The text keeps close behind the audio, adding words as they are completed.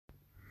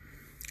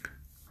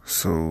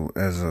So,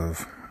 as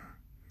of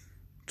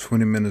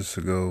 20 minutes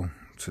ago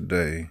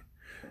today,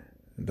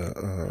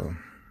 the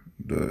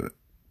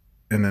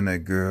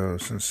internet girl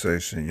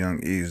sensation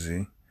Young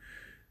Easy,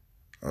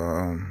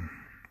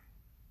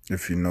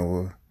 if you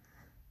know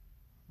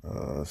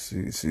her,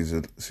 she's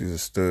a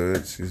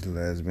stud. She's a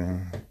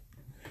lesbian.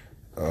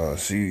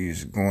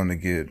 She's going to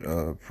get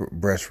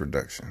breast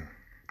reduction.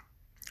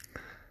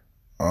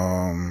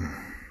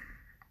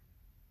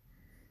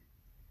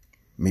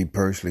 Me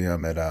personally,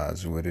 I'm at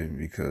odds with it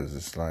because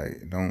it's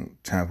like,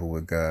 don't tamper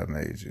with God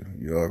made you.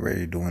 You're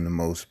already doing the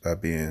most by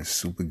being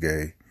super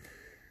gay,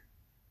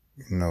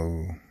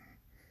 by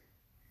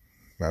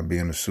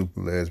being a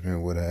super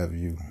lesbian, what have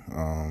you.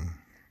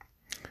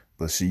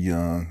 But she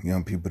young.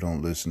 Young people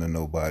don't listen to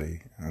nobody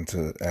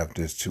until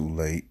after it's too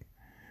late.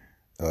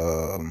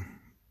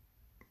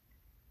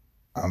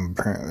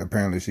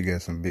 Apparently she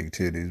got some big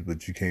titties,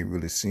 but you can't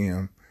really see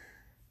them.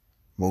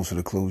 Most of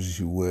the clothes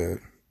you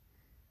wear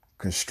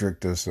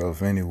constrict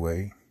herself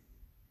anyway.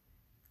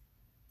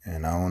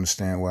 And I don't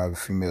understand why the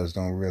females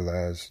don't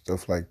realize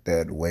stuff like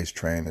that. Waist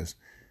trainers,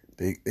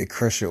 they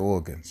crush your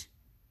organs.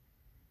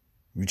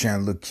 You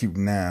trying to look cute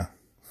now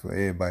for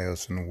everybody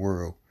else in the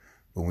world,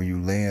 but when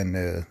you laying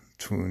there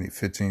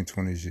 15,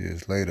 20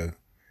 years later,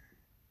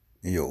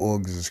 and your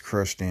organs is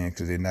crushed in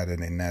because they're not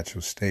in a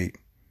natural state,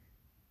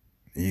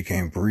 and you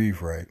can't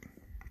breathe right,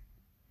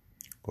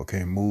 or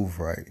can't move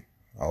right,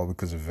 all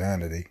because of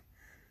vanity.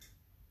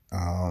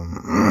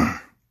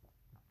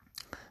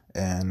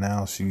 And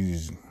now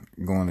she's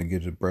going to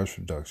get a breast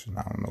reduction.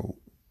 I don't know.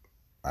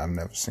 I've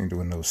never seen her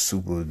with no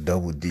super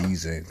double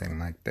D's or anything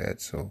like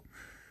that. So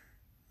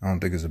I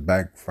don't think it's a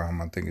back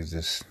problem. I think it's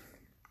just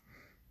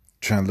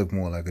trying to look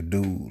more like a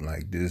dude.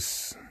 Like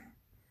this.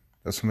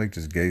 That's what make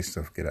this gay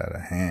stuff get out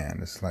of hand.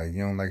 It's like,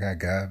 you don't like how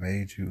God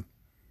made you.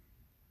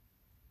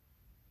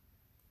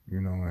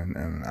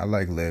 And I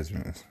like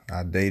lesbians.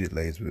 I dated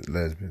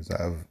lesbians.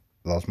 I've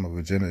lost my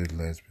virginity to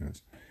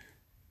lesbians.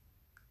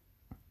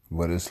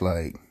 But it's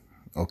like,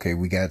 okay,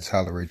 we got to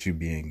tolerate you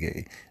being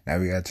gay. Now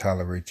we got to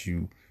tolerate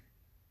you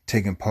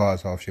taking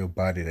parts off your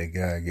body that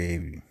God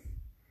gave you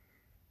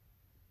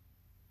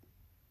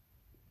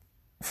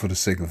for the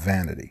sake of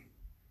vanity.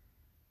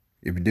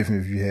 It'd be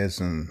different if you had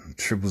some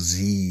triple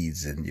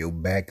Z's and your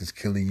back is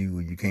killing you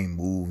and you can't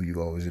move.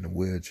 You're always in a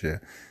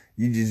wheelchair.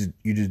 You just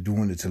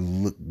doing it to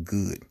look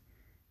good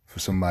for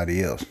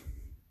somebody else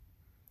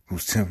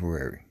who's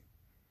temporary.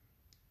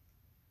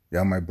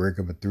 Y'all might break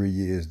up in 3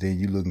 years, then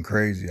you looking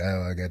crazy.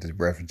 I got this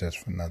breath just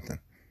for nothing.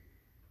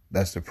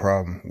 That's the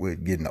problem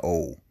with getting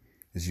old,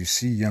 is you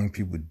see young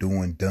people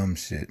doing dumb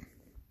shit,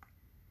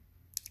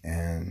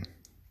 and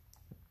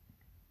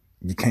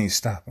you can't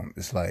stop them.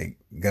 It's like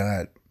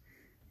God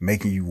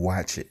making you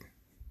watch it.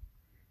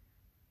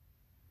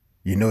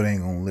 You know they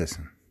ain't gonna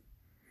listen.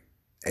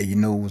 And you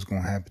know what's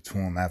gonna happen to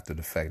them after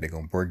the fact. They're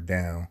gonna break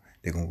down.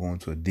 They're gonna go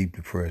into a deep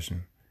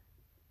depression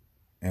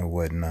and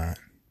whatnot.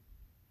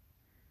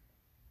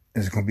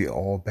 It's going to be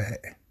all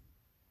bad,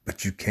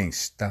 but you can't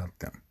stop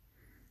them.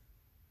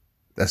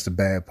 That's the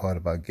bad part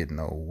about getting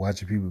old.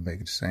 Watching people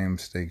make the same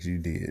mistakes you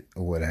did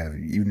or what have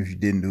you. Even if you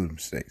didn't do the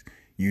mistakes,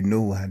 you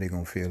know how they're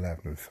going to feel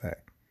after the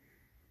fact.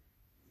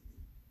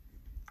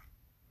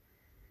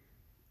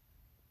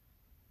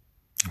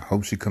 I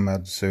hope she come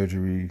out the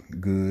surgery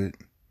good.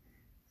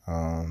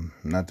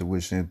 Not to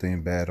wish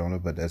anything bad on her,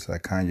 but that's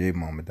like Kanye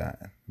mama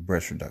dying.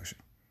 Breast reduction.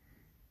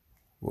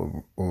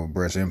 Or a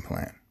breast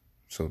implant,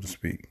 so to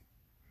speak.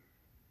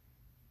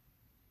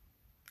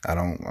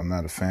 I'm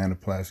not a fan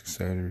of plastic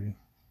surgery.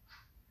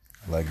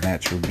 I like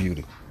natural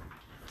beauty.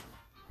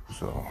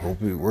 So I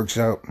hope it works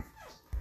out.